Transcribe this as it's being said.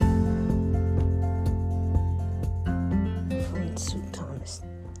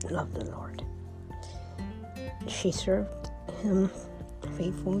loved the Lord. She served him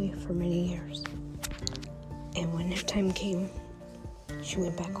faithfully for many years. And when her time came, she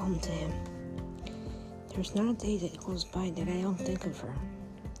went back home to him. There's not a day that goes by that I don't think of her.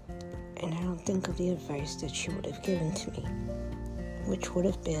 And I don't think of the advice that she would have given to me, which would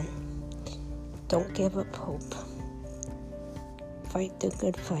have been, don't give up hope. Fight the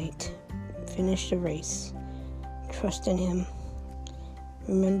good fight. Finish the race. Trust in him.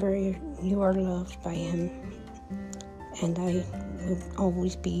 Remember you are loved by him, and I will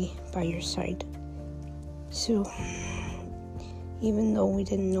always be by your side. So, even though we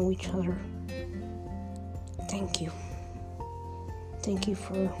didn't know each other, thank you. Thank you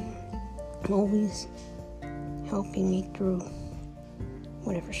for always helping me through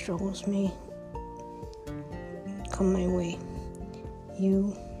whatever struggles may come my way.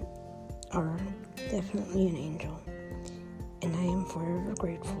 You are definitely an angel, and I am forever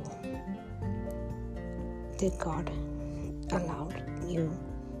grateful that God allowed you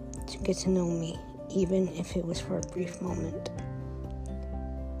to get to know me, even if it was for a brief moment.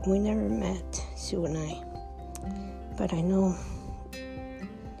 We never met, Sue and I, but I know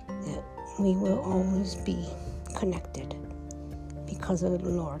that we will always be connected because of the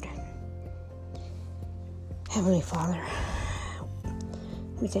Lord. Heavenly Father,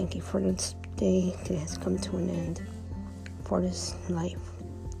 we thank you for this day that has come to an end, for this life,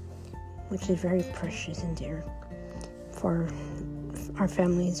 which is very precious and dear, for our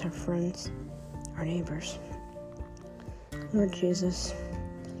families, our friends, our neighbors. Lord Jesus,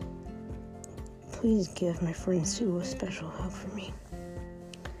 please give my friend Sue a special hug for me.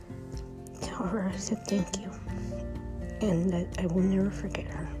 Tell her I said thank you, and that I will never forget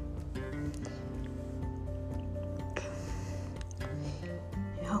her.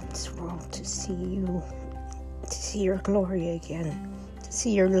 Help this world to see you, to see your glory again, to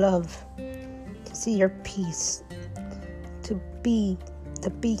see your love, to see your peace, to be the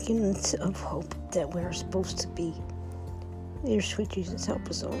beacons of hope that we're supposed to be. Dear sweet Jesus, help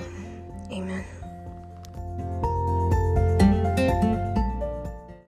us all. Amen.